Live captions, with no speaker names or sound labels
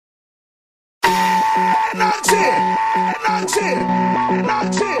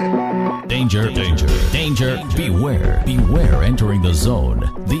Danger, danger, danger, beware, beware entering the zone.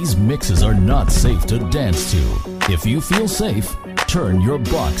 These mixes are not safe to dance to. If you feel safe, turn your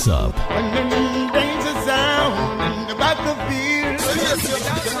box up. When the danger sound in the battlefield.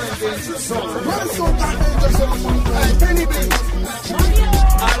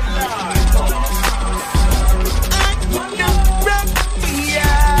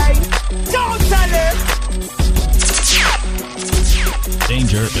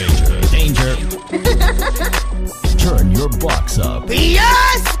 Danger, danger, danger. Turn your box up.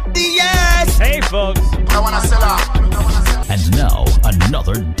 Yes, yes. Hey, folks. I wanna sell out. And now,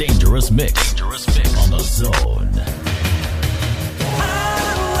 another dangerous mix on the zone.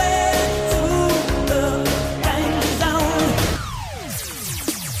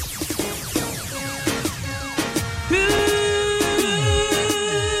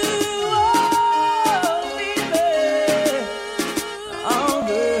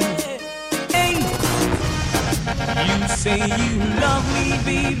 Say you love me,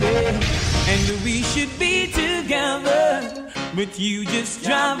 baby, and we should be together, but you just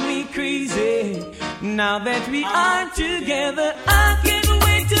drive me crazy. Now that we are together, I can't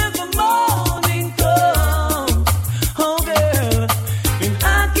wait till the morning comes. Oh girl, and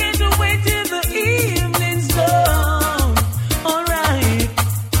I can't wait till the evening's done. Alright,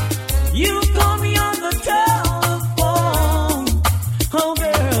 you call me on the telephone. Oh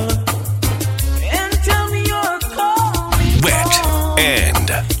girl, and tell me you're and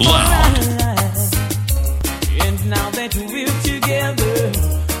loud. And now that we're together,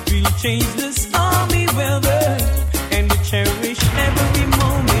 we'll change the stormy weather and cherish every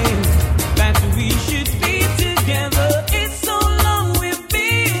moment that we should be together. It's so long we've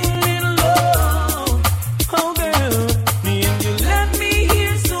been in love. Oh girl, and you left me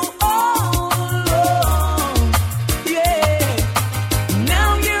here so all alone. Yeah,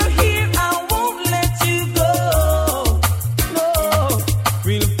 now you're here, I won't let you go.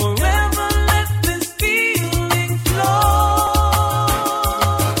 We'll forever let this feeling flow.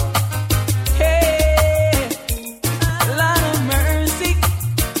 Hey, Lord of mercy,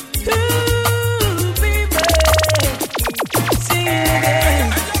 ooh, baby, sing it again.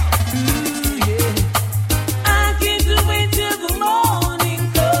 Ooh, yeah. I can't wait till the morning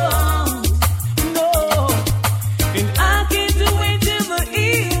comes. No, and I can't wait till the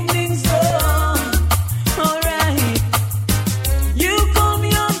evening's done. Alright. You call me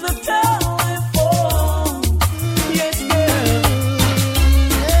on the telephone. Yes, girl.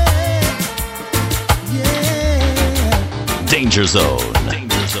 Danger zone.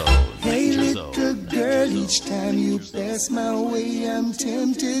 Danger zone. Hey, little girl, each time you pass my way, I'm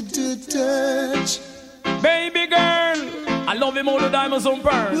tempted to touch. Baby girl, I love him all the diamonds on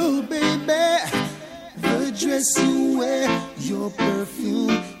pearl. Oh, baby, the dress you wear, your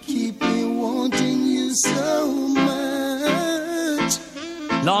perfume, keep me wanting you so much.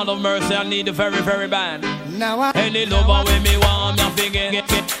 Lord of mercy, I need the very, very bad. Now I Any lover with me want me, I forget,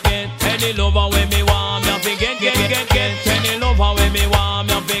 get. Any lover with me want me, I forget, get. Any lover with me want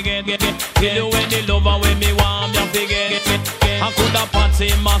me, I forget, get. You any lover with me want me, I forget, get. I could have Patsy,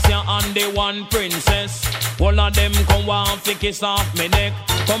 Marcia, and the one princess. All of them come want to kiss off me neck.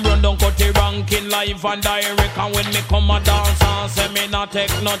 Come run down, cut the ranking live and direct. And when me come a dance and say me not take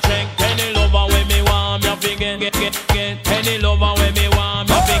no check. Any lover with me want me, I forget, get. Any lover with me want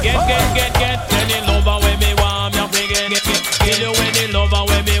me, I forget, get. Any lover with me want me, I forget, get. You any lover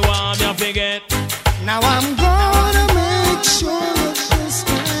with me want me, I forget. Now I'm gonna make sure that this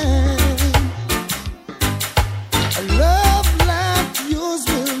time a love like yours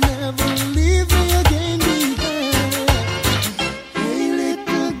will never leave me again behind. Hey,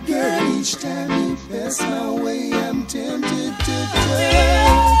 little girl, each time you pass my way, I'm tempted to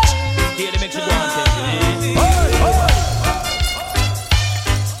touch. Here to make you go on,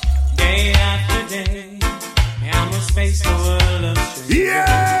 Day after day, I must face the world of strangers.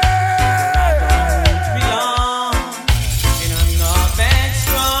 Yeah! And I'm not that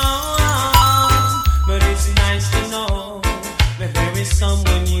strong, but it's nice to know that there is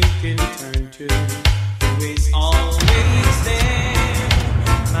someone you can turn to who is always there.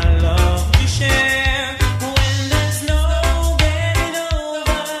 My love to share when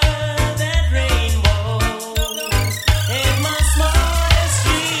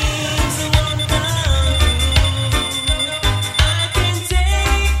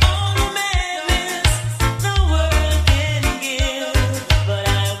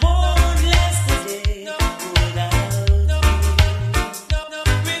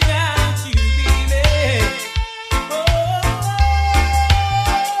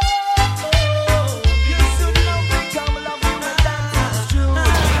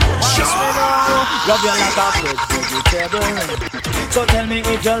Love you like a fresh vegetable. So tell me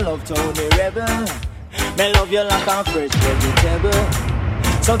if you love Tony Rebel. Me love you like a fresh vegetable.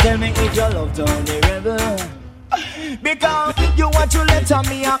 So tell me if you love Tony Rebel. Because you want to let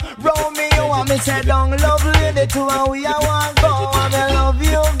me roll me, you want me say down love lady to and we a want go. And I love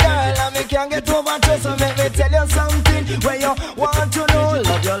you girl and me can't get over to. So make me tell you something where you want to know.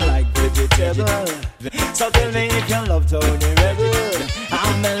 Love you like vegetable. So tell me if you love Tony Rebel.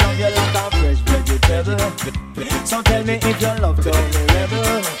 And me love you like a fresh vegetable. So tell me if you love Tony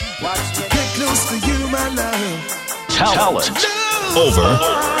Rebel. Watch me get close to you, my love. Talent over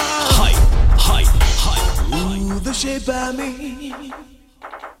hype. Ooh, the shape of me.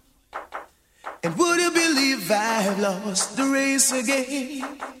 And would you believe I've lost the race again?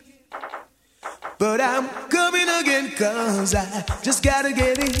 But I'm coming again, cause I just gotta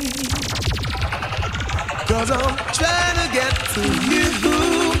get in. Cause I'm trying to get to you,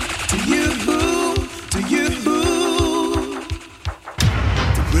 to you, to you.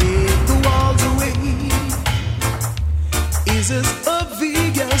 To break the walls away is as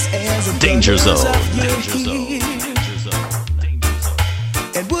obvious as a Danger Zone.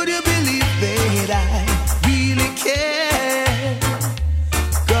 And would you believe that I really care?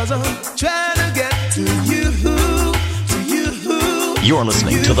 Cause I'm trying to get to you, to you. You're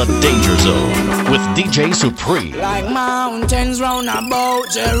listening to the Danger Zone with DJ Supreme. Like mountains round about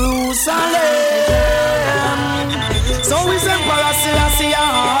Jerusalem, so is Emperor Selassie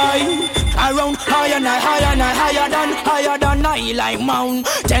high. Around higher than I, like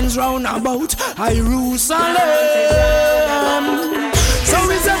mountains round about Jerusalem. So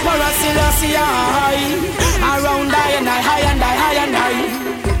is Emperor Selassie high. Around higher than I.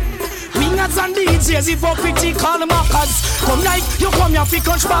 Wingers and DJs, hypocritical mockers. Come like you come here fi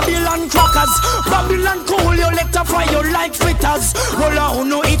crunch Babylon crackers. Babylon cool, you let her fry you like fritters. Roll on,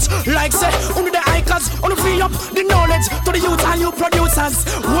 no it like say, under the hikers. On free up the knowledge to the youth and you producers.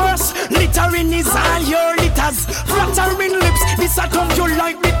 Worse, littering is all your litters. Flattering lips, this a dump you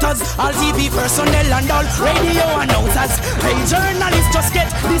like bitters. All TV personnel and all radio announcers. Hey journalists, just get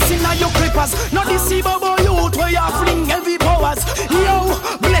this in your clippers. Not this bubble youth where you fling heavy powers. Yo,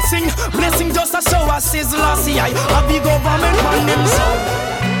 blessing just a show us is Lassie. I a big government man them so.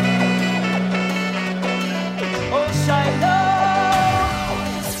 Oh Shiloh,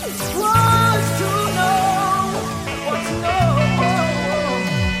 wants to know.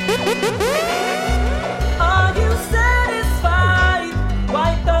 Are you satisfied?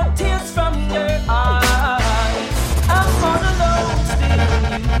 Wipe the tears from your eyes. I'm all alone, still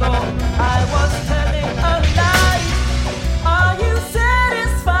you go. I was telling a lie. Are you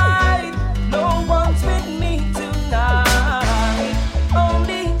satisfied? No one's with me tonight.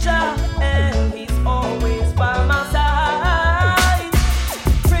 Only Jah, and he's always by my side.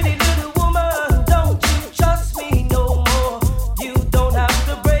 Pretty little woman, don't you trust me no more? You don't have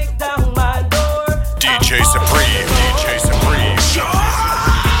to break down my door. DJ Supreme.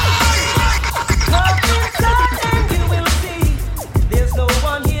 Look inside and you will see there's no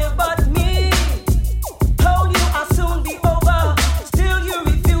one here but me. Told you I'll soon be over, still you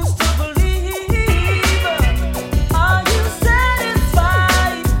refuse to believe. Are you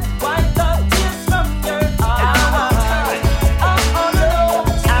satisfied? Wipe the tears from your eyes. I'm on alone,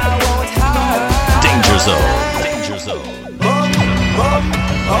 I won't hide. Danger Zone.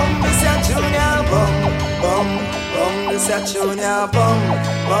 Bum, this a junior bum, this a junior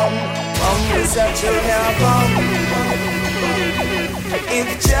bum, this a junior bum. If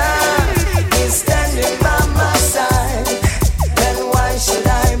Jah is standing by my side, then why should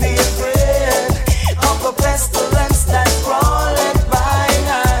I be afraid of a pestilence that crawleth by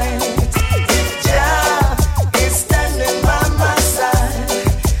night? If Jah is standing by my side,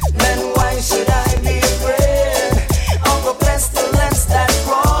 then why should I be afraid of a pestilence that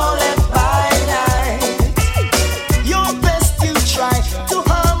crawleth by night? Your best you try to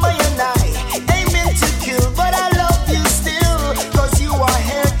harm my and I ain't meant to kill, but I love you still, cause you are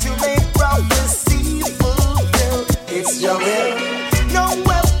here to make prophecy fulfill. It's your will. No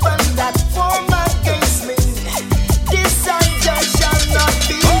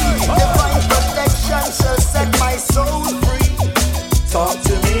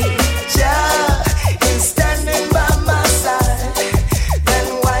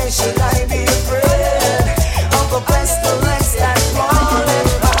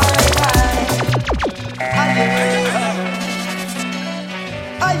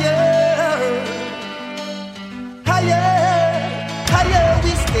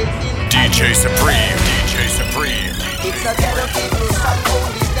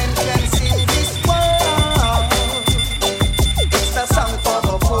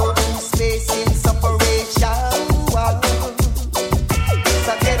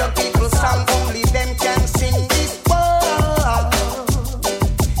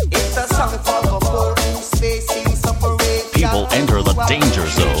Danger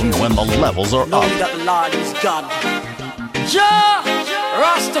Zone when the levels are Knowing up. that the Lord is God. Jah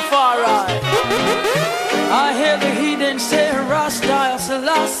Rastafari. I hear the heathen say Rasta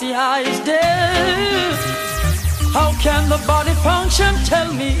Selassie is dead. How can the body function? Tell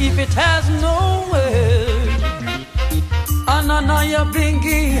me if it has no way. Ananiah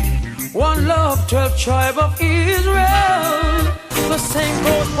Bingi, one love, 12 tribe of Israel. The same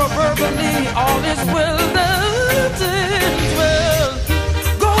goes proverbially, all is well that is well.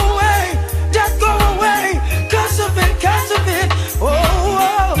 Go away, just go away, cause of it, oh,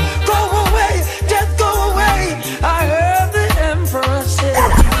 oh. Go away, just go away, I heard the emperor say.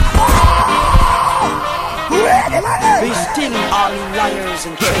 Be still, all you liars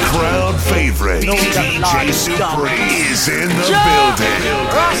and The crowd favorite, DJ Supreme, is in the building.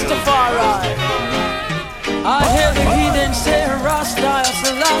 Rastafari. I hear the heathen say Rasta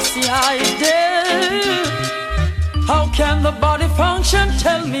Selassie is dead. How can the body function?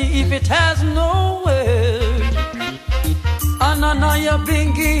 Tell me if it has no way. Ananiah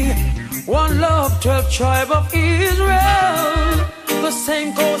Bingi, one love, 12 tribe of Israel. The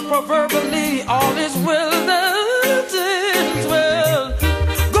same goes proverbially, all is well that is well.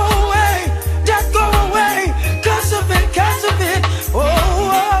 Go away, just go away, cause of it, oh,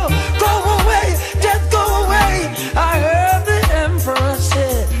 oh. Go away, just go away, I heard the emperor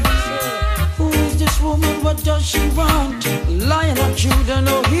say. Who is this woman, what does she want? Lion of Judah,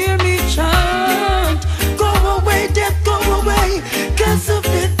 no, hear me chant. Go away, just go away, cause of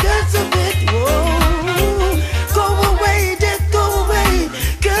it, oh. Go away, just go away,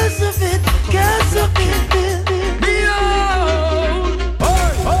 cause of it, behold,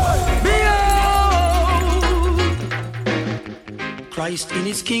 behold. Christ in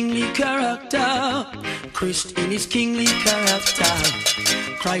his kingly character, Christ in his kingly character,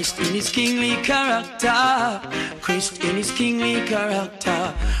 Christ in his kingly character, Christ in his kingly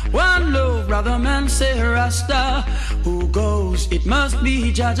character. One low brother man say Rasta, who goes it must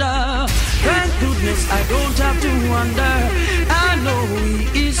be Jaja. Thank goodness I don't have to wonder, I know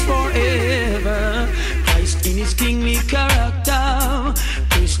he is forever. Christ in his kingly character,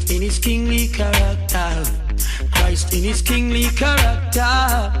 Christ in his kingly character, Christ in his kingly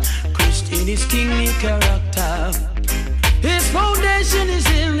character, Christ in his kingly character. His foundation is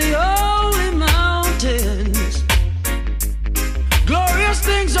in the holy mountains. Glorious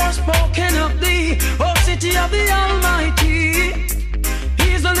things are spoken of thee, O city of the Almighty.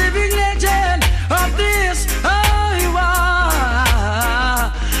 He's the living legend of this Iowa,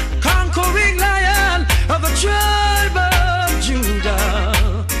 conquering lion of the tribe of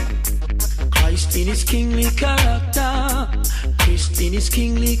Judah. Christ in his kingly character, Christ in his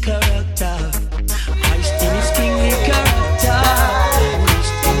kingly character, Christ in his kingly character,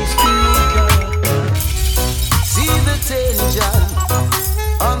 Christ in his kingly character. See the danger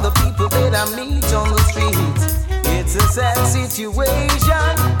on the people that I meet on the street. It's a sad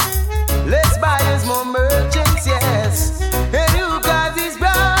situation. Less buyers, more merchants, yes. And who got these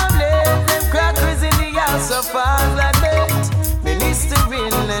problems? Them crackers in the house of Parliament,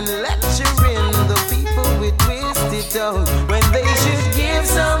 ministering and lecturing the people with twisted tongue, when they should give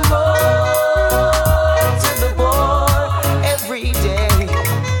some more to the poor every day.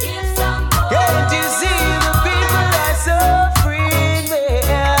 Can't you see the people are suffering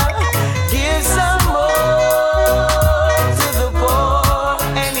there? Give some more to the poor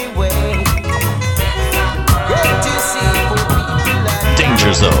anyway. Can't you see poor people are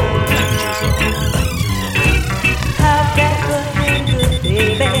Danger Zone. I've got the good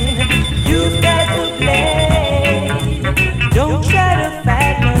baby, you've got to play. Don't try to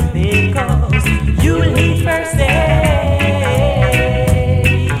fight me because you need first aid.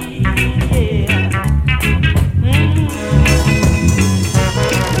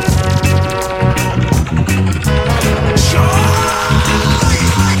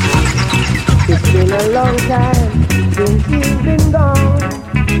 It's been a long time since you've been gone.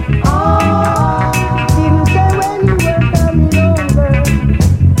 Oh, didn't say when you were coming over.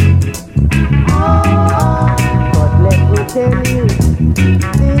 Oh, but let me tell you,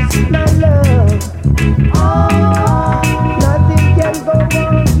 this my love. Oh, nothing can go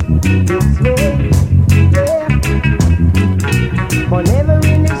wrong this way. Yeah. For never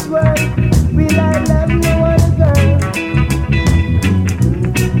in this world will I love no other girl.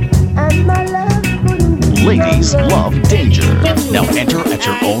 And my love couldn't be Ladies stronger. love danger. Now enter at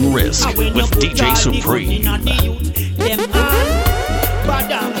your own risk with DJ Supreme.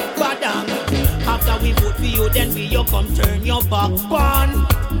 Badang, badang. After we vote for you, then we you come turn your back on.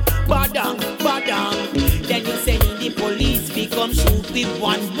 Badang, badang. Then you send in the police, we come shoot with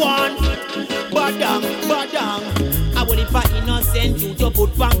one. Badang, badang. I will if I innocent you to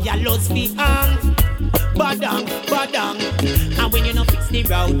put from your lust behind. Badang, badang. And when you no fix the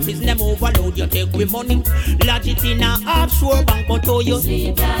route, prison them overload, you take with money. Lodge it in a offshore bank, but to you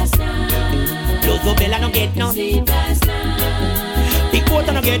sleep last night. Close the bell and no get no sleep last night. Big boat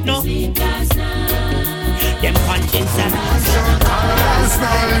and no get no sleep last night. Them conscience and last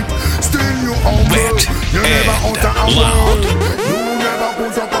night. Still you humble. You never utter a word. You never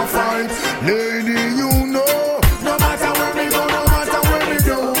put up a fight. Lady, you know. No matter where we go, no matter where we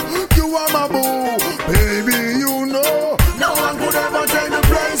go, you are my boo. Baby, you know. No one could ever take the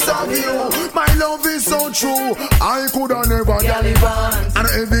place of you. My love is so true. I could have never done it. And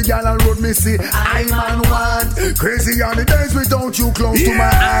every gal on road me see I man want. Crazy are the days without you close to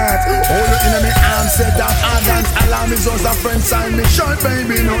my heart. All the enemy arms set that arrogant alarm is just a friend sign me short,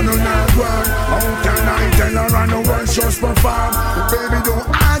 baby, no, not one. How can I tell her I know words just perform? Baby, don't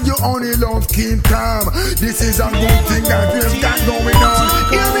argue, only love keep calm. This is a good thing that we've got going on.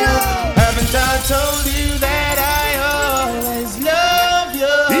 Hear me out. Haven't I told you that I always love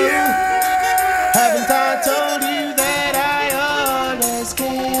you? Yeah. Haven't I told you that I always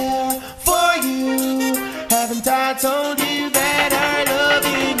care for you? Haven't I told you that our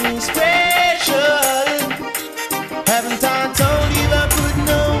loving is special? Haven't I told you I put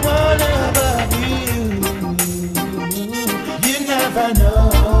no one above you? You never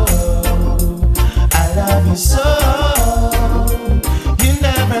know I love you so. You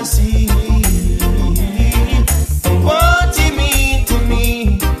never see what you mean to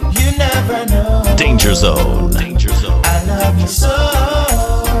me. You never know. Danger Zone. Danger Zone. I love you so.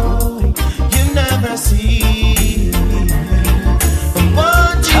 You never see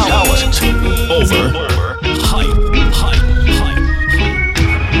what you mean to me. Over. Hype.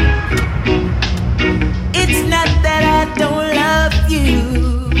 It's not that I don't love you.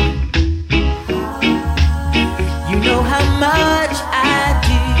 You know how much I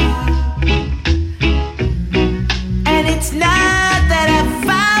do. And it's not that I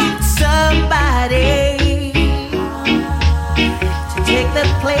found somebody to take the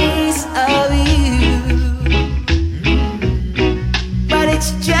place of you. But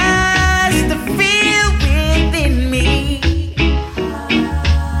it's just the feel within me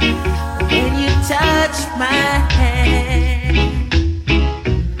when you touch my hand,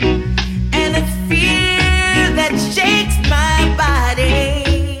 and a fear that shakes my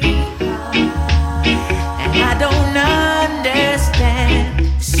body, and I don't understand,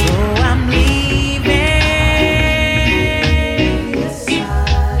 so I'm leaving.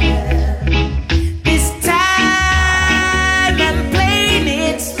 This time I'm playing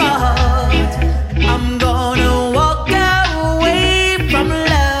it smart. I'm gonna walk away from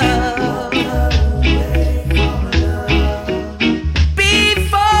love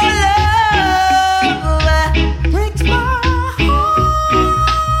before love breaks my heart.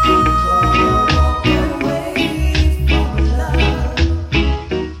 Walk away from love.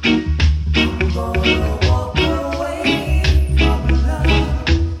 I'm gonna walk away from love.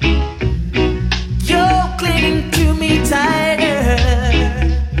 You're clinging to me tighter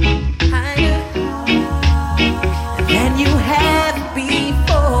than you have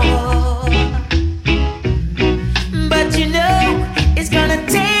before. But you know it's gonna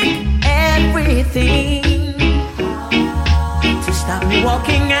take everything to stop me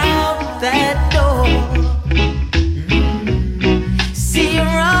walking out that door. See your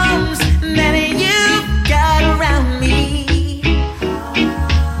arms that you've got around me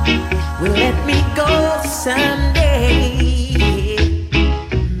will let me go someday.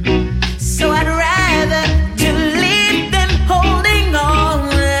 So I'd rather to leave than holding on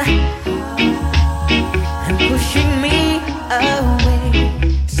and pushing me away.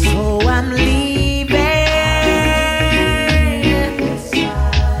 So I'm leaving.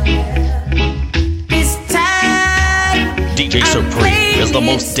 This time DJ Supreme is the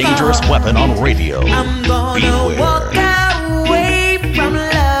most dangerous weapon on radio. I'm gonna walk away from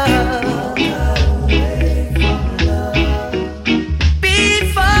love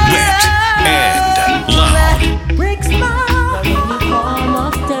before love breaks my heart.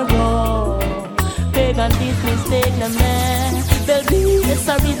 Pagan this mistake, the man. They'll be the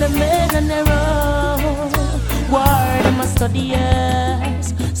sorry, the man and the wrong. War, them a study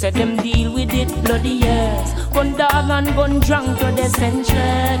years. Set them deal with it, bloody years. Gun dog and gun drunk to the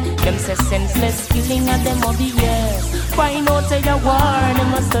century. Them say senseless killing of them of the years. Find out say the war,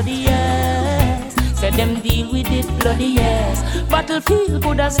 them a study years. Set them deal with it, bloody years. Battlefield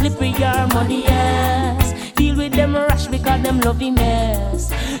could have slippery or muddy years. Deal with them rush because them love the mess.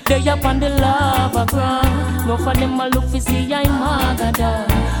 They up on the lava ground. No for them a look for see I'm Magada.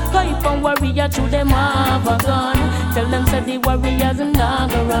 Hype and warrior through them have a gun. Tell them say the warriors and nah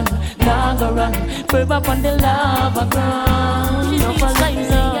go run. Fervor upon the lava ground. No for life,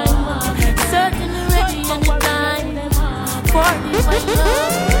 certain ready anytime for the fight.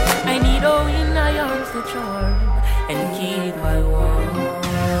 I need a in my arms to charm and keep my warm.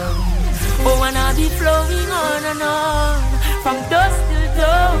 Oh, and I'll be flowing on and on from dusk till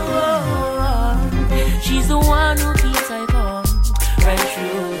dawn. She's the one who keeps I calm right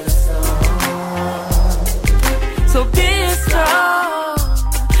through the storm. So be strong,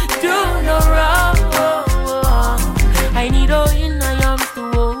 do no wrong. I need her in my arms to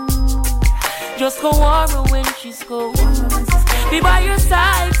hold. Just go warm when she's cold. Be by your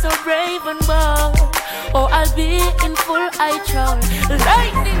side, so brave and bold. Oh, I'll be in full eye charge.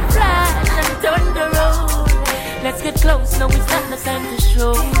 Lightning flash and thunder roll. Let's get close, now it's not the time to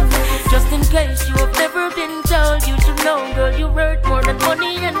show. Just in case you have never been told, you should know, girl, you worth more than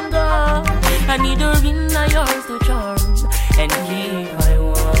money and gold. I need her in my arms to charm and keep my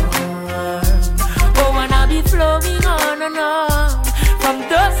warm. Oh, and I'll be flowing on and on from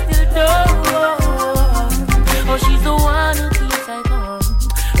dusk till dawn. Oh, she's the one who keeps I calm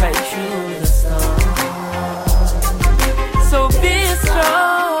right through the storm. So be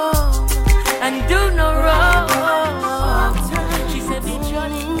strong and do no wrong. She said, be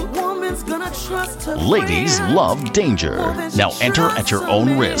Johnny. Woman's gonna trust her. Ladies love danger. Now enter at your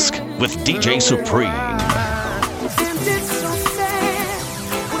own risk with DJ Supreme.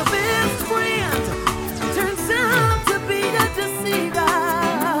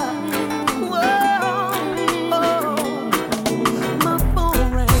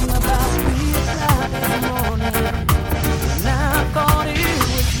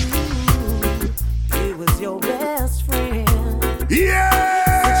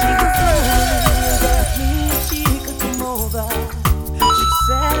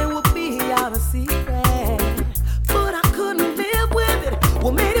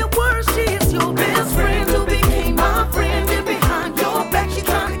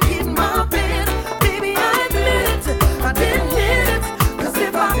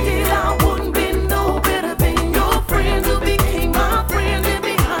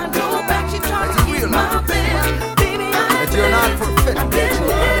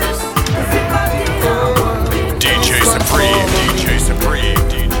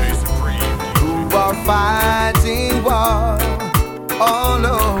 Fighting war all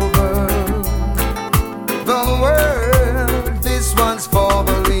over the world. This one's for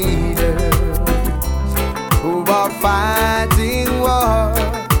the leaders who are fighting war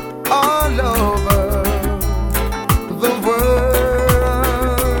all over the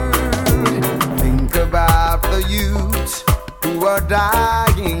world. Think about the youth who are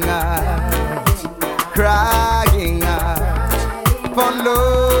dying out, crying out for love.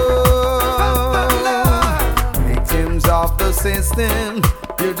 Of the system,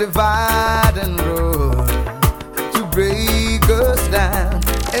 you divide and rule to break us down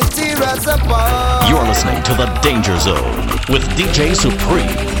and tear us apart. You're listening to The Danger Zone with DJ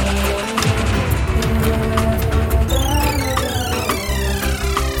Supreme.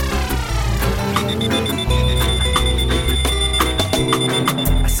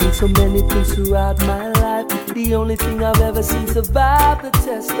 I've seen so many things throughout my life. The only thing I've ever seen survive the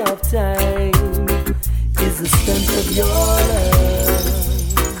test of time is the strength of your love.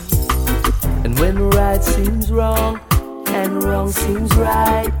 And when right seems wrong and wrong seems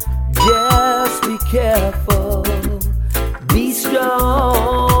right, just be careful, be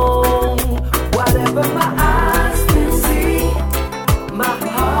strong. Whatever my eyes can see, my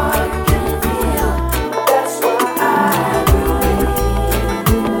heart can feel. That's why I believe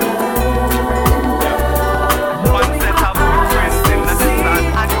in love. One set of footprints in the sun,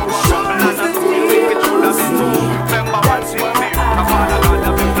 and you walk up and remember what's in me. Come on, I got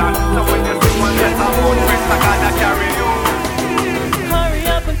a plan. So when you see one set of footprints, I gotta carry you. Hurry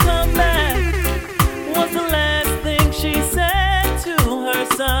up and come back was the last thing she said to her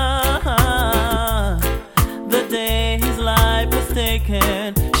son. The day his life was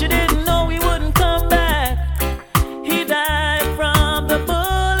taken, she didn't know he wouldn't come back. He died from the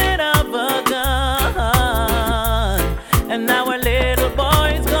bullet of a gun, and now her little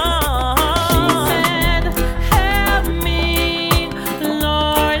boy's gone.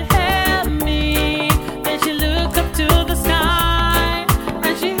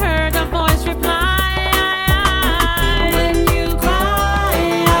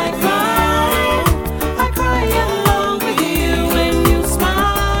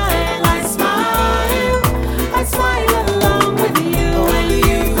 Smile.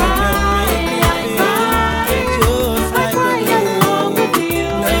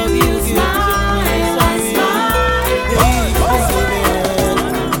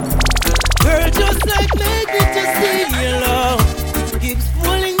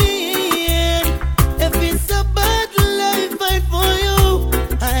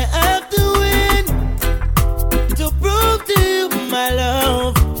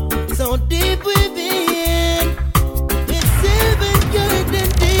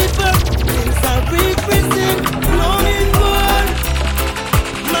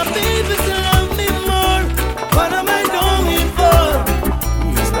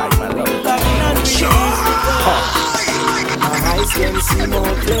 things can seem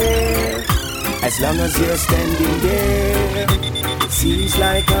more clear as long as you're standing there. Seems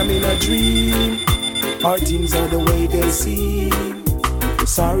like I'm in a dream, or things are the way they seem.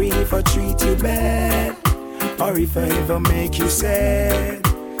 Sorry if I treat you bad, or if I ever make you sad.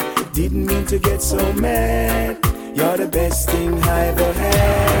 Didn't mean to get so mad. You're the best thing I ever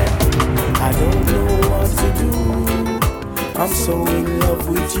had. I don't know what to do, I'm so in love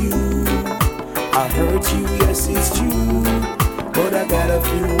with you. I hurt you, yes it's true, but I got a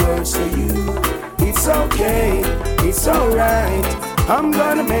few words for you. It's okay, it's alright, I'm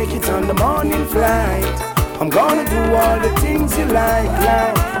gonna make it on the morning flight. I'm gonna do all the things you like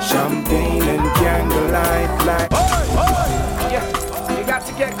champagne and candlelight, like. Yeah, you got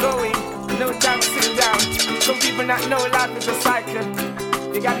to get going, no time to sit down. Some people not know life is a cycle.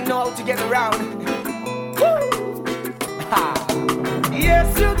 You gotta know how to get around.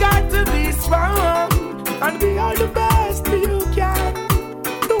 Yes, you got to be strong and be all the best you can.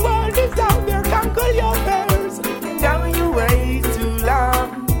 The world is out there, conquer your fears. Now you wait too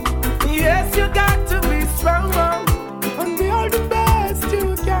long. Yes, you got to be strong and be all the best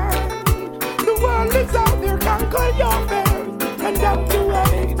you can. The world is out there, conquer your fears. And don't you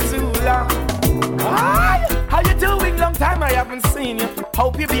wait too long. Hi, how you doing? Long time I haven't seen you.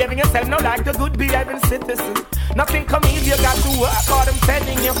 Hope you're behaving yourself now like a good behaving citizen. Nothing come easy, you got to work hard, I'm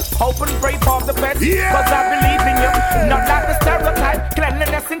telling you. Hope and pray for the best, cause I believe in you. Not like the stereotype,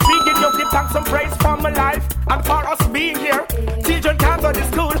 cleanliness intriguing you. Give thanks and praise for my life and for us being here. Children can't go to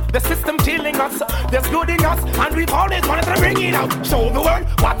school, the system killing us. There's good in us, and we've always wanted to bring it out. Show the world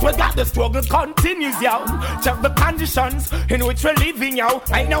what we got, the struggle continues, yo. Check the conditions in which we're living, yo.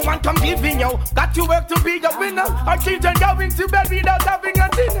 Ain't no one come giving, yo. Got to work to be a winner. Our children going to bed without having a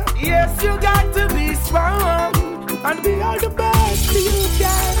dinner. Yes, you got to be strong and be all the best you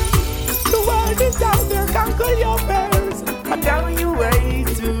can. The world is out there, conquer your fears. And down you way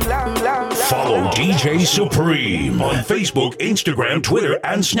too long. Follow DJ Supreme on Facebook, Instagram, Twitter,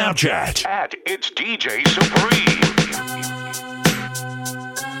 and Snapchat. At It's DJ Supreme.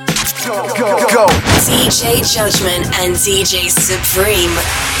 Go. DJ Judgment and DJ Supreme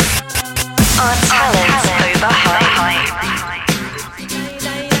on Talent Over Hype.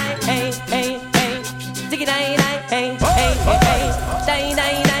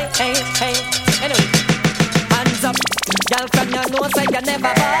 Hands up, girl from your nose say you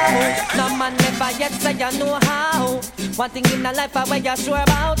never bow. No man never yet say you know how. One thing in the life where you're sure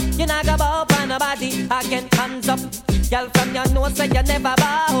about, you not go bow for nobody again. Hands up, girl from your nose say you never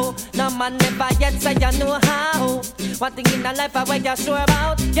bow. No man never yet say you know how. One thing in the life where you're sure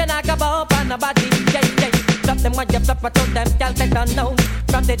about, you not go bow for nobody. Yeah. Drop them when you flop, but told them, girl, they don't know.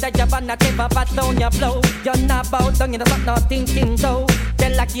 From the day you're on a table, but down your blow. You're not bow down, you're not thinking so.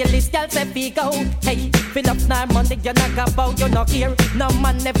 Tell like your list, girl, say we go. Hey, fill up now money, you're not go bow, you're not here. No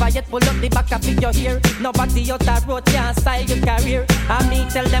man never yet pull up the back of your hair. Nobody out that road can't style your career. I me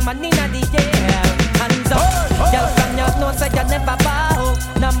tell them I need the year. Hands up, girl, from your nose, say you never bow.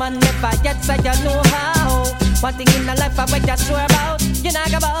 No man never yet say you know how. One thing in the life I bet you're sure about, you're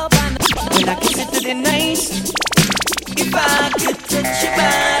not go bow. When I kiss it to the nice, if I could touch your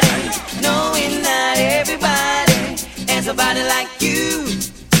body, knowing not everybody has a body like you,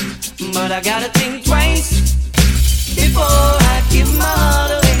 but I gotta think twice before I give my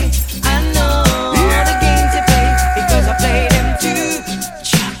heart away. I know all the games you play because I play them too.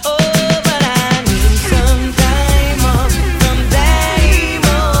 Oh, but I need some time off from that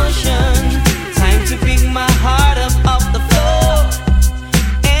emotion. Time to pick my heart up off the floor.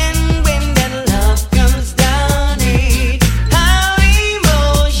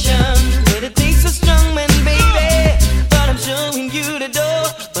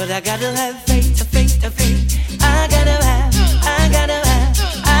 I gotta have faith. I gotta have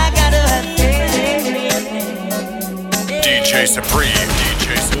faith. DJ Supreme.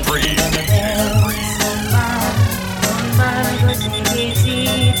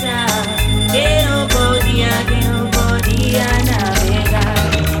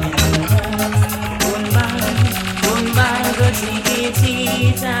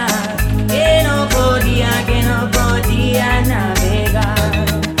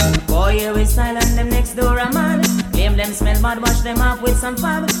 Silent them next door a man. Blame them smell bad, wash them off with some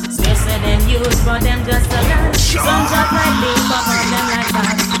fab. Spacer them use for them just a land. Some drop like big, but on them like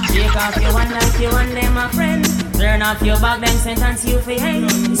that. Take off your one like you want them a friend. Turn off your back, them sentence you for hate.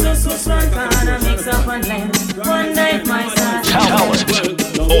 So strong, corner mix up and blend. One night, my son.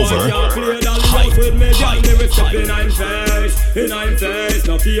 Talent over hype. In I'm face,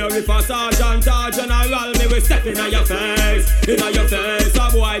 no fear if a sergeant or general, me will step in your face. In your face, a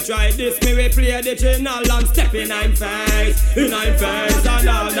boy try this, me will play the channel and step in I'm face. In I'm face, and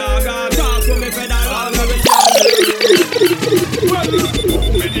all dog talk to me federal, me will tell you.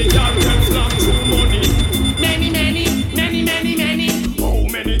 Many girls get slapped through money. Many. How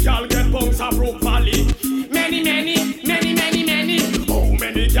many girls get bounced up Brook Valley? Many. How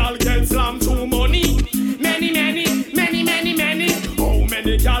many girls get slammed through money? Many. How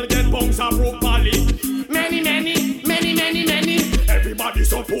many girls get bounced up Brook Valley? Many. Everybody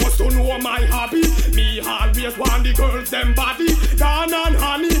supposed to know my hobby. Me always want the girls them body. Dan and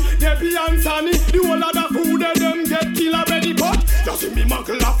Honey, Debbie and Sunny. The whole of the food and them get kill already. But you see me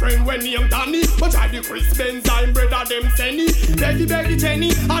muggle a friend when named Danny. But I the Chris Benz I'm brother them Senny. Becky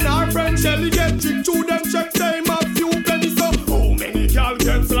Jenny and our friend Shelly get tricked to them check same a few pennies. So how many girls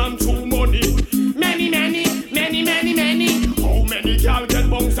get slammed through money? Many. How many girls get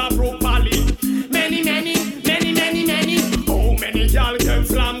bounced up Brook Valley? Many. How many girls get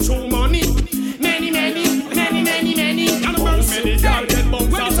slammed through money? Many. How many girls get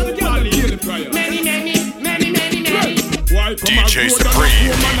bounced up Brook Valley? Many. DJ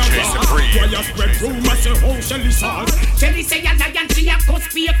Supreme. Why you spread rumors say how Shelly saw? Shelly say a lion, she a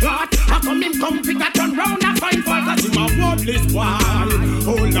cuss be a clot. How come him come pick a turn round and find fault? Cause him a worthless boy.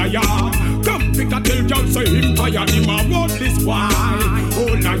 Oh liar, come pick a tell girl say him tired. Him a worthless boy.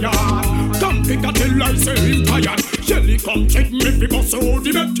 Oh liar, come pick a tell I say him tired. Shelly come check me fi go so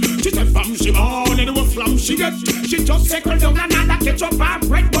the bet. She said fam she born and it was flam she get. She just circle down another ketchup and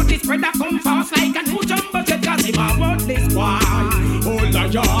bread. But the spread a come fast like a new jumbo jet. Cause him a worthless boy. Oh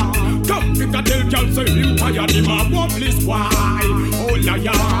liar, come pick a tell girl say him tired. Him a worthless boy. Oh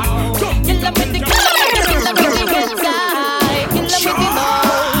liar, come pick a tell girl say him tired.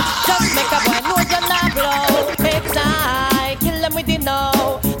 Just make a boy know you're not blow. It's I kill them with the no.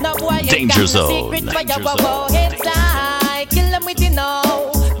 No boy ain't Danger got no Zone. secret for your wow. It's I kill them with the no.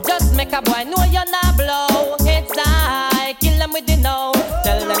 Just make a boy know you're not blow. It's I kill them with the no.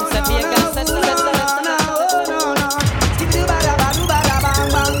 Tell them to be a gas.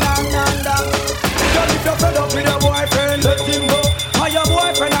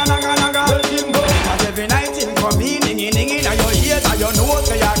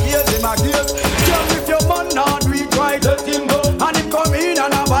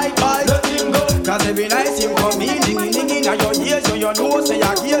 Cause every night him come in, ding in your ears, so you know say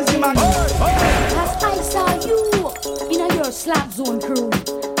I hear him and Cause I saw you in your slap zone crew,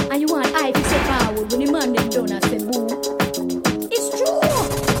 and you want I to step forward when the man them done and say boo. It's true.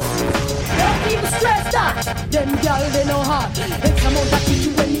 Don't keep stressed out. Them girl they know hard. It's amount of things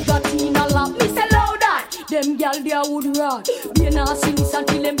when you got in a lap. Me say loud that. Them girl they would rot. They not sing this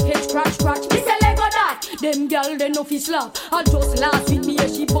until them catch scratch. Me say Lego that. Them girl they know fi slap. I just last with me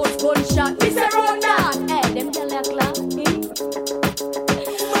she bust gunshot. Me say run that. Hey, them girl they clap.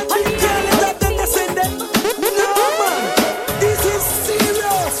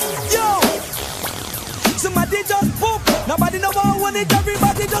 Somebody just poop. Nobody know want it.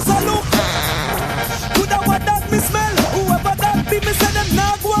 Everybody just a look. Who that what that me smell? Whoever that be me say them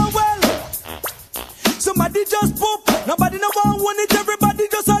not go well. Somebody just poop. Nobody know want it. Everybody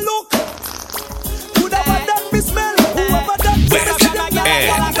just a look. Who that what that me smell? Whoever that be me say them not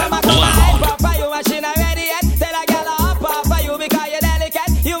go well. Papa, you machine already yet? Tell a girl up for you because you're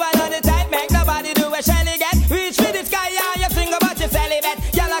delicate. You are on the type, make nobody do a shelly get. Reach for the sky and you sing about your celibate.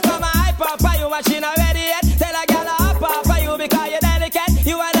 Girl, come on, hype up for you machine already yet? Tell a girl up for you because you're delicate.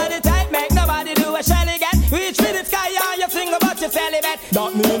 You are on the type, make nobody do a shelly get. Reach for the sky and you sing about your celibate.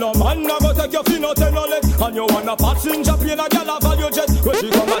 That mean a man a go take your fin out and your leg. And you want a passenger plane a girl a value jet. When she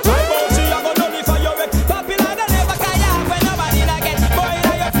come a try out, she a go done it for your wreck. Popular don't never carry off when nobody not get. Boy,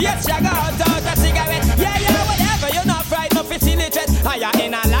 now your face, you go out a cigarette. Yeah, whatever, you're not frightened of facilitate. Higher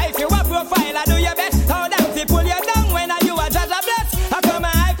in a life, you a profile, I do your best. How them to pull you down when you are just a bless. I come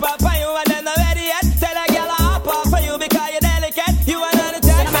and hype up for you and then not ready yet. Tell a girl I hop up for you because you're delicate. You are not the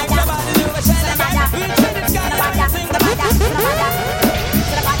type, make nobody do a shelly man. Reach for the sky, you sing the bada.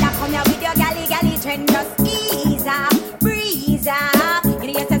 Come here with your galley trend, just ease up, breeze up. You know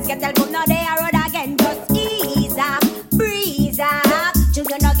your get tell come now they are road again, just ease up, breeze up. You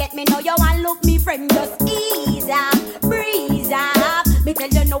not get me, know you want look me friend, just ease up, breeze up. Me tell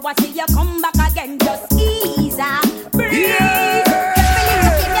you no I see you come back again, just ease up, breeze. Yeah.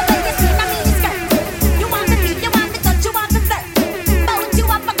 You want to touch, you want to flirt. Bout you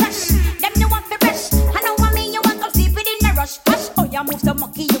up a crush, them you want to rush. I know what me, you want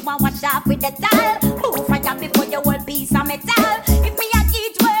with the tall. Move fire before you hold piece of metal. If me at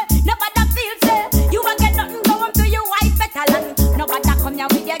each way, nobody feels it. You won't get nothing going to your wife metal. And nobody come here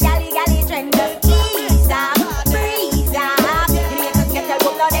with your galley trend. Ease up, breeze up. You need to get your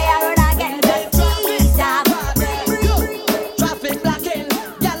book now they are run again. Ease up, breeze. Traffic blocking,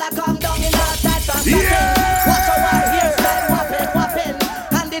 y'all come down in all types of stocking. Watch over here, style whopping.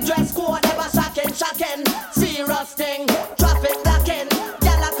 And the dress code ever shocking. Serious thing, traffic blocking,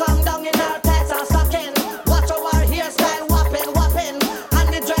 y'all come down in all types of stocking. Watch over here, style whopping. And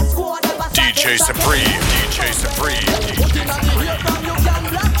the dress code ever DJ Supreme.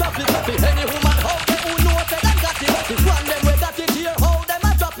 Any woman out there who knows that I got it. One them we got it here, how them I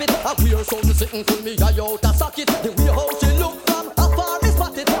drop it. I wear something sitting full me, I out a socket. The way how she look from afar me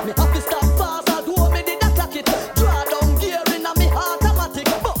spot it. Me have to stop fast, I do me did a clock it. Draw down gear in a me automatic.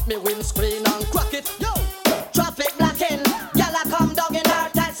 But me windscreen and crack it. Yo, traffic blocking, y'all come down in our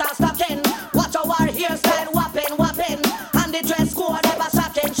tights and stocking. Watch our hairstyle whopping. And the dress code ever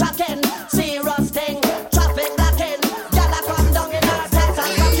shocking. Serious thing, traffic blocking, y'all come down in our tights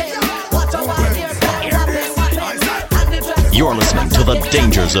and stocking. Watch our hairstyle whopping. And the dress. You're listening to The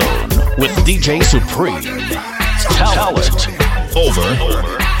Danger Zone with DJ Supreme. Talent over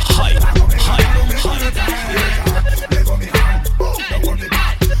hype.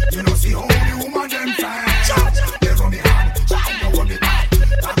 You know, see only woman them fine. They run me hand, they run me back.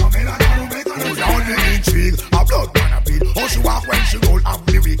 I come in and I don't make a noise. Down the intrigue, a blood man a beat. How she walk when she roll, have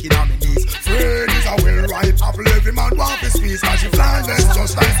me wicked on me knees. Fred is a well-ripe apple, every man want to squeeze. Cause she flying them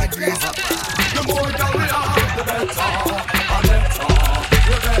just like the breeze. The more that we are, the better.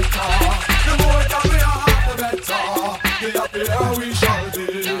 The more that we are, the better. The happier we shall be.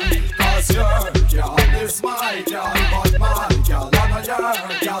 Cause your girl is my girl, but my girl and your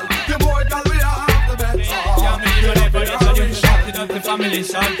girl. The more that we are, the better. Yeah, me even ever introduce shouting out the family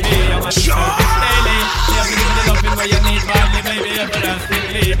shall be. I'm a service daily. Yeah, me give the loving where you need badly, baby,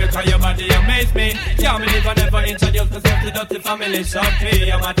 everlastingly. Because your body amaze me. Yeah, me even ever introduce myself to the family shall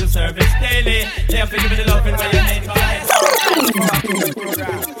be. I'm at the service daily. Yeah, me give the loving where you need badly.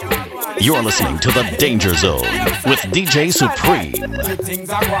 You're listening to The Danger Zone with DJ Supreme. Things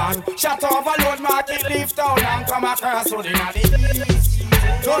are gone. Shut overload, market, leave town and come across road in the east.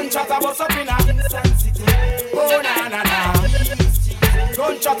 Don't chat about up in a instant city. Oh, na.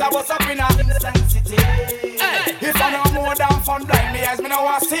 Don't chat about up in a instant city. Hey, if I know more than fun, blind me eyes, me no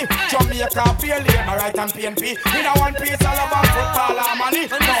want see. Jamaica, pay labor, right and PNP. Me no one piece, all about football or money.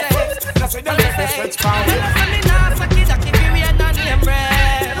 No, that's what the left is called. Me nah suck it, I keep me weird and name bread.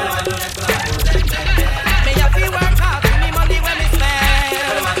 Me have to work hard, give me money when me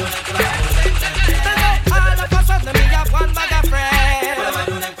spend. All of a sudden, me have one bag of friends.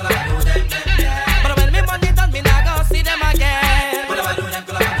 But when me money done, me nah go see them again.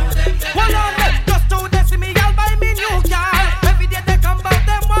 One on them, just 2 days, see me all buy me new car. Every day they come back,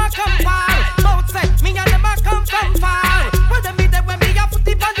 them walk come far. Both say, me and them a come from far. When them be there, when me have put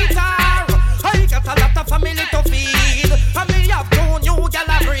it on guitar. I got a lot of family to feed. And me have 2 new gal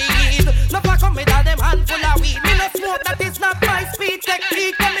a breed. Never come with all them handful of weed. Me no smoke, that is not my speed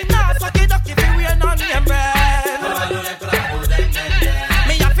technique. And me nah suck it up if you wear none name brand.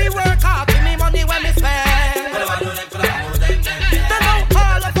 Me have to work hard, give me money when me spend. Then now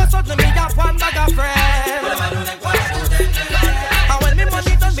all of a sudden me have one bag of friends. And when me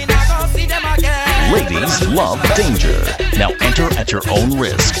money done, me nah go see them again. Ladies love danger. Now enter at your own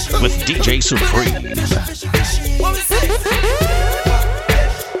risk with DJ Supreme. What we say?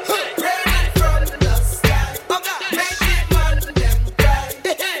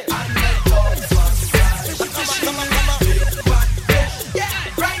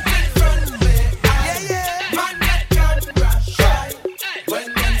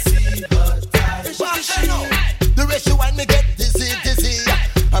 The way she want me get dizzy.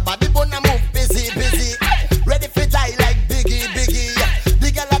 Her body bone a move busy. Ready for die like Biggie.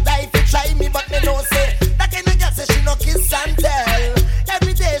 The girl a die fi try me, but me no say that kind of girl say she no kiss and tell.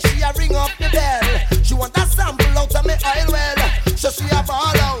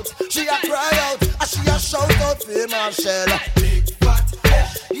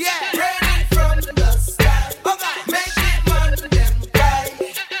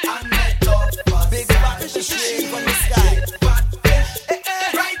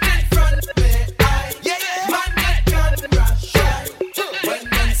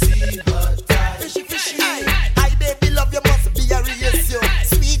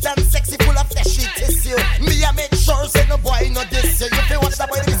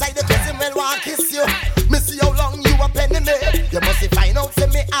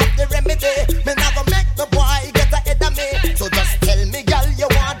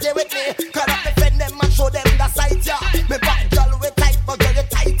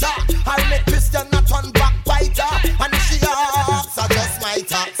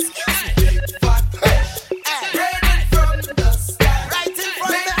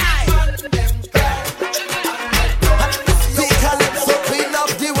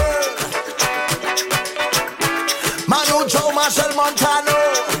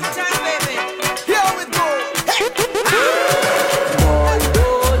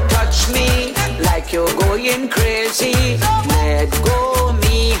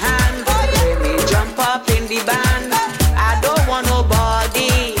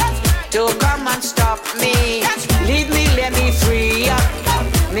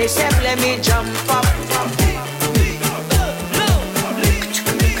 Let me jump up.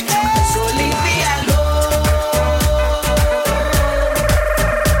 So leave me alone.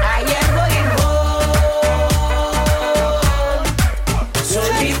 I am going home. So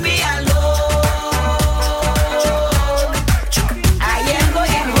leave me alone. I am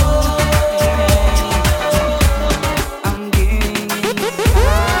going home. I'm getting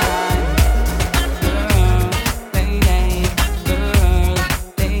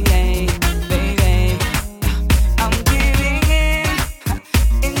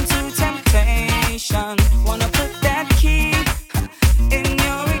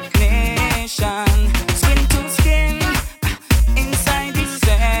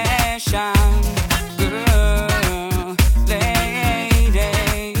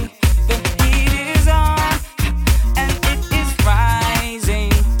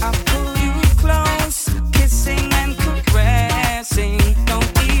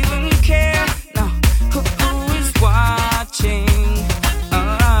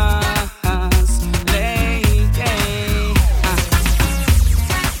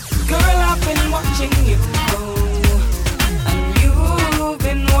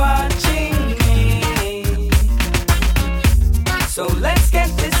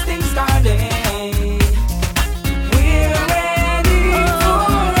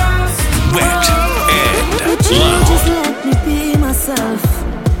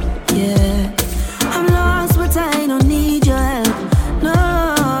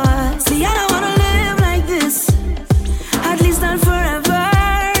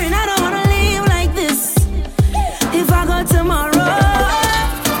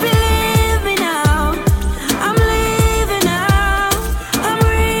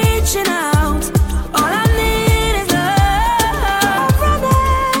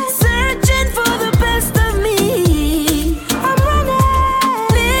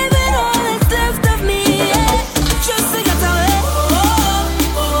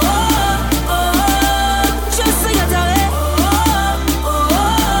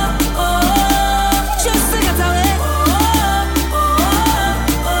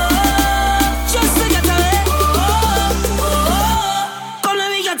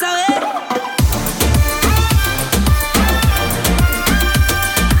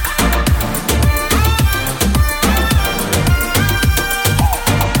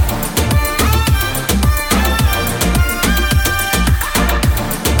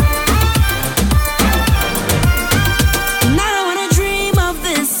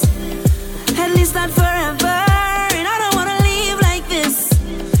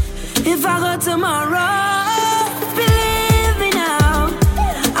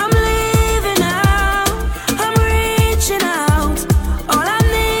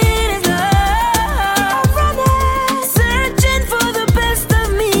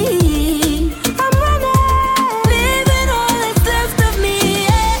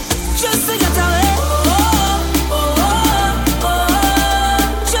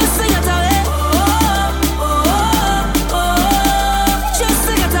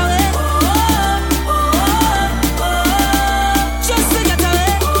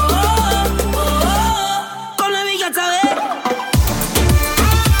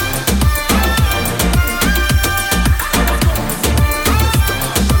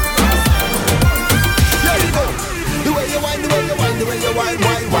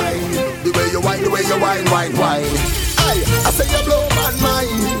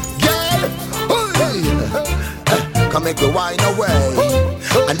Come make me wine away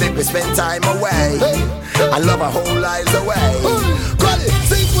and make me spend time away. I love our whole lives away. Ready,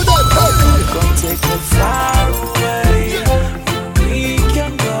 sing with us. Come take me far away. We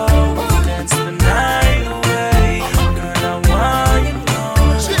can go dance the night away. Girl, I want you know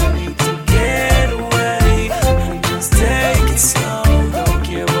I need to get away and just take it slow. Don't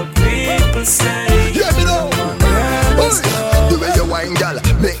care what people say. Yeah, me know. The way you wine, girl,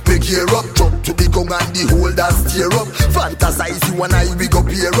 make me gear up. Jump to the gong and the hold and steer up. Fantasize you and I, we go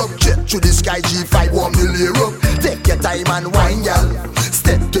pair up. Jet to the sky, G5, warm the layer up. Take your time and wine, girl.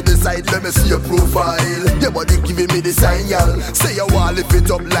 Step to the side, let me see your profile. Your body giving me the sign, girl. Say you want lift it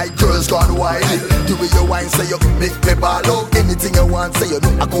up like girls gone wild. The way you wine, say you make me ball out. Anything you want, say you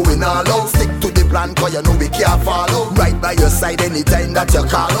know I going all out. Stick to the plan, cause you know we can't follow. Right by your side anytime that you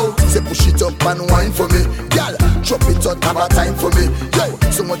call out. Say push it up and wine for me, girl. Drop it out, have a time for me. Yo,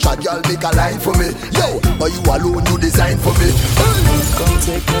 so much a girl make a line for me. Yo, but you alone, you design for me. Come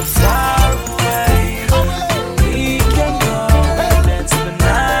take the far away. We can go dance the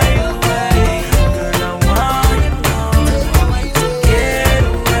night away. Girl, I want you know. Get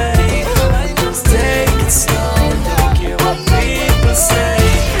away. Just take it slow. Don't care what people say.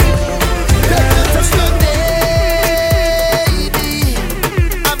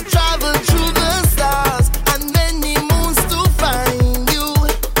 I've traveled through the stars and many moons to find you.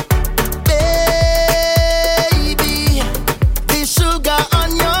 Baby, the sugar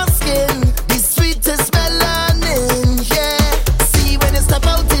on your skin, the sweetest melanin, yeah. See when you step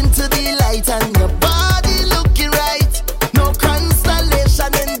out into the light and your body looking right. No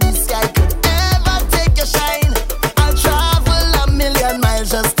constellation in the sky could ever take your shine. I'll travel a million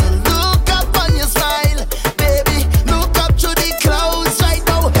miles just to look up on your smile. Baby, look up to the clouds right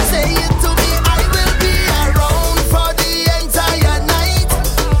now. Say it to me, I will be around for the entire night.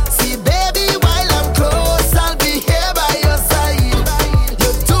 See, baby, while I'm close, I'll be here by your side.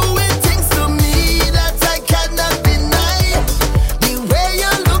 You're doing things to me that I cannot deny. The way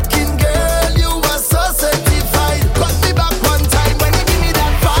you're looking, girl, you are so certified. Put me back one time when you give me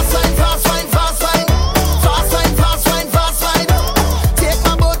that fast wine, fast wine, fast wine. Fast wine, fast wine, fast wine. Take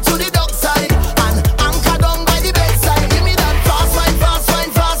my boat to the dock side and anchor down by the bedside. Give me that fast wine, fast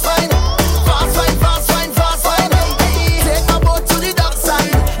wine, fast wine. Fast wine, fast wine, fast wine. Take my boat to the dock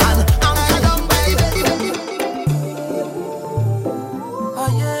side and anchor down by the bedside. Oh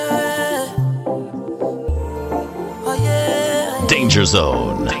yeah. Oh yeah. Danger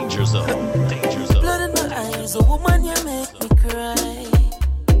Zone. Danger Zone. Danger Zone. Blood in my eyes, a woman, you make me cry.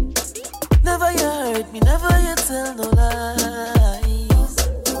 Never you hurt me, never you tell no lies.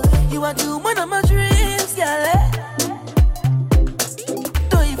 You are the woman of my dreams, girl.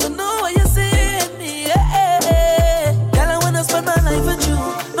 Don't even know what you're saying me. Girl, I wanna spend my life with you.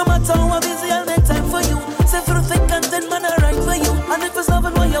 No matter how busy, I'll make time for you. Say through thick and thin, man, I write for you. And if it's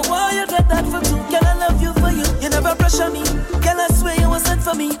loving what you want, you get that for two. Girl, I love you for you. You never pressure me. Girl, I swear you were sent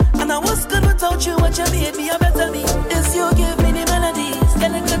for me. And I was good without you. What you made me, you better me. It's you give me the melodies.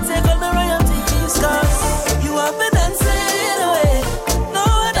 Girl, I can take all the royalties. Cause you have been dancing away. No,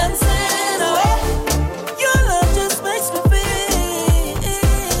 dancing away. Your love just makes me feel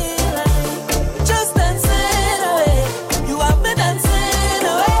like just dancing away. You have been dancing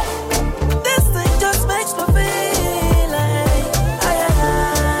away. This thing just makes me feel like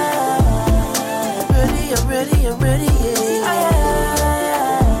I'm ready, I'm ready, I'm ready, yeah.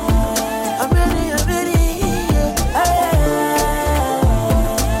 I'm ready, I'm ready, yeah.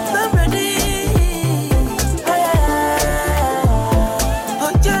 I'm ready,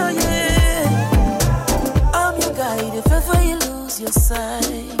 oh yeah, yeah. I'm your guide if ever you lose your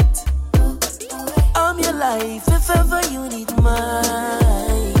sight. I'm your life if ever you need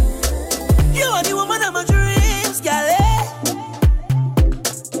mine. You are the woman of my dreams, girl.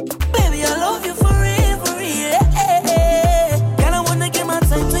 Baby, I love you forever, yeah. Girl, I wanna give my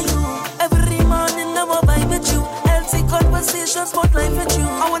time to you. Every morning I'm a vibe with you. Healthy conversations about life with you.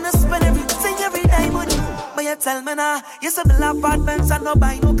 I wanna spend everything every day with you. But you tell me now, you say build apartments and no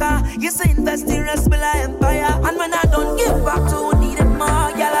buy no car. You say invest in rest, build an empire. And when I don't give back to who need it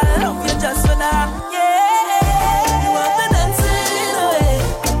more, girl, I love you just for that, yeah. You have been dancing away.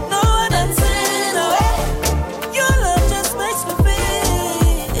 No, dancing away. Your love just makes me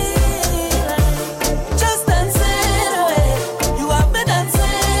feel like just dancing away. You have been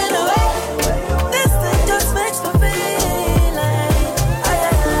dancing away. This thing just makes me feel like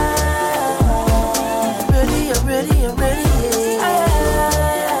I'm ready, I'm ready, I'm ready,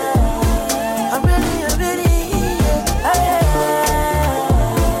 yeah. I'm ready, I'm ready, yeah.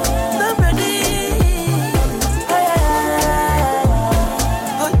 I'm ready,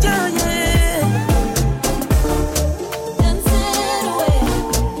 oh yeah, yeah. Dancing away,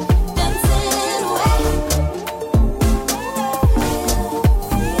 dancing away.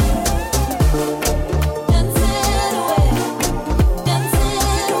 Dancing away,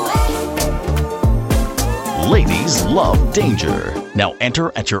 dancing away. Ladies love danger. Now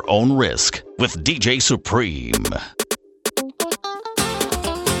enter at your own risk with DJ Supreme.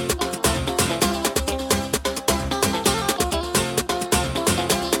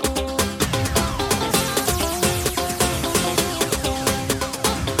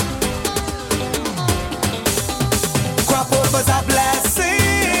 Crop up as a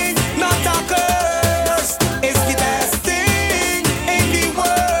blessing, not a curse. It's the best thing.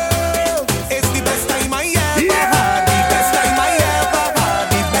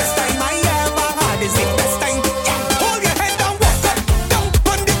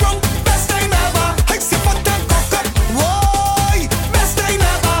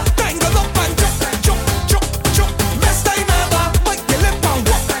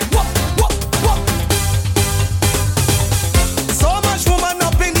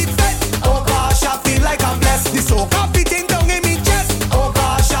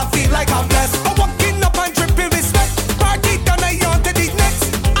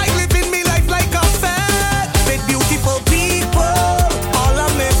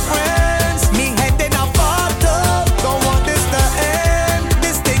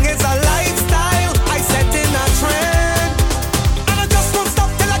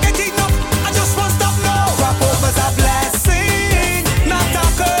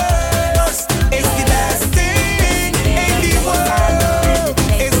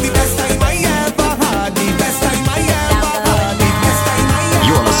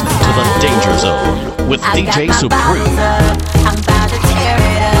 with I DJ got my bottles Supreme. up. I'm about to tear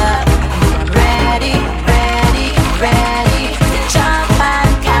it up. Ready, ready, ready to jump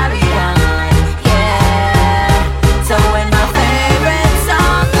and carry on. Yeah. So when my favorite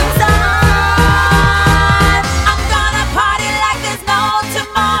song comes on, I'm gonna party like there's no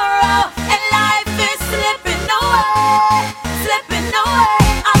tomorrow, and life is slipping away, slipping away.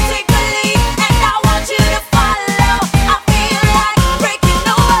 I'll take a lead and I want you to follow. I feel like breaking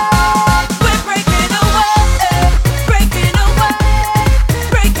the world. We're breaking away, breaking away,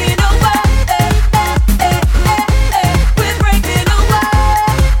 breaking away. We're breaking away,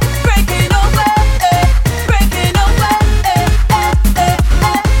 breaking away, breaking away.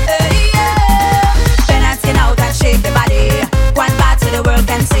 Yeah. Then I skin out and shake the body. One part to the world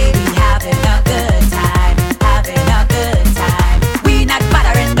and say we having a good time, having a good time. We not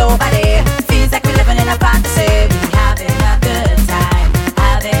bothering nobody. Feels like we're living in a fantasy. We having a good time,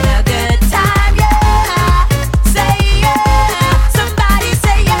 having a good time. Yeah, say yeah. Somebody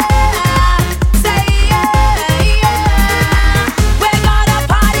say yeah, say yeah, yeah. We're gonna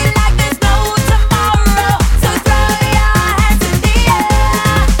party like there's no tomorrow. So throw your hands in the air.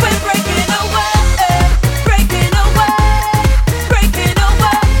 We're breaking away, breaking away, breaking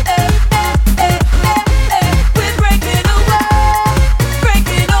away. We're breaking away,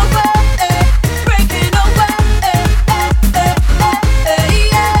 breaking away, breaking away.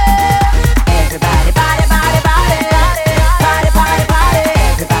 Yeah. Everybody, body, body, body, body, body, body.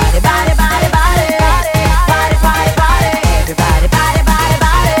 Everybody, body, body, body, body, body, body, body. Everybody, body,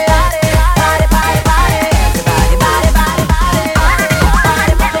 body, body, body, body, body, body. Everybody, body, body, body,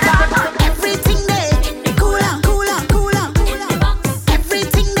 body, body, body. Everything there, cool on, cool on, cool on.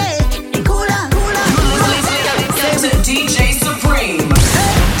 Everything there, cool on, cool on. To DJ Supreme,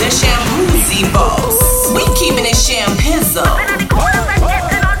 the Shampoozy boss. We keeping it champizzle.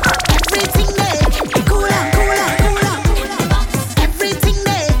 Everything there, cool on, cool on, cool on. Everything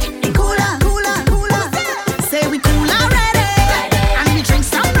there, cool on, cool on, cool on. Say we cool already, and we drink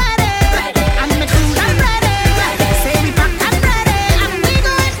some ready, and we cool and ready. Say we pack and ready, and we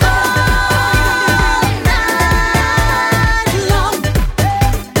going all night long.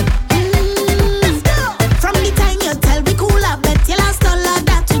 Let's go. From the time you tell we cool, I bet you lost all of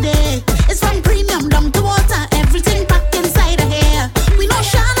that today. It's from premium down to water, everything packed inside of here. We know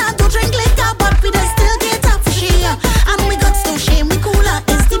Shana don't drink liquor, but we just still get up for share. And we got no shame, we cooler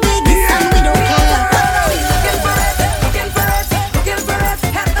is the biggest, and we don't care. Looking for it, looking for it, looking for it.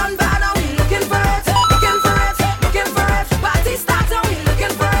 Head on bad, are we looking for it, looking for it, looking for it. Party starts, are we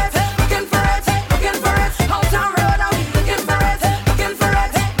looking for it, looking for it, looking for it. Hometown road, are we looking for it, looking for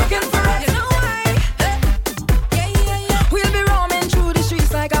it, looking for it. You know why? We'll be roaming through the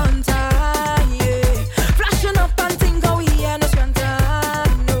streets like a hunter, yeah. Flashing up and think how we and us run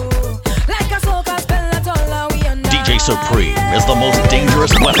time, no. Like a soca spell at all, are we under. DJ Supreme is the most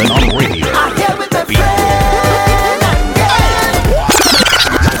dangerous weapon on radio.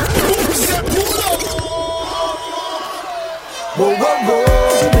 Whoa, whoa,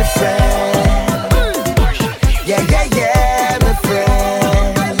 whoa, my friend. Yeah, yeah, yeah, my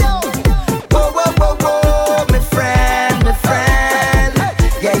friend. Whoa, whoa, whoa, whoa, my friend, my friend.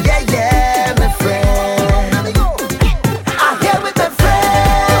 Yeah, yeah, yeah, my friend. I'm here with my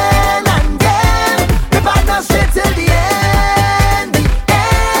friend, and then we find us straight till the end, the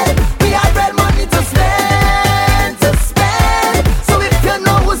end. We have real money to spend, to spend. So if you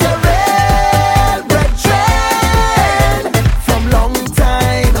know who's a real brethren from long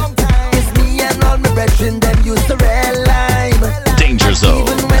time, it's me and all my brethren, them used to real lime. Danger Zone.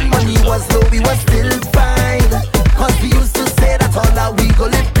 Even when money was low, we was still fine. Cause we used to say that all that we go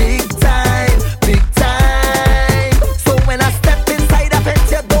live big time, big time. So when I step inside of it,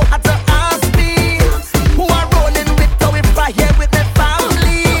 you don't have to ask me who I'm rolling with, or if I here with my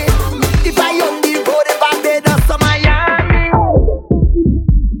family. If I on the road, if I'm dead, that's some Miami.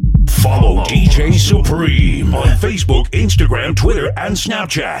 Follow DJ Supreme on Facebook, Instagram, Twitter, and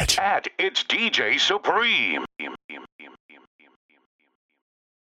Snapchat. It's DJ Supreme.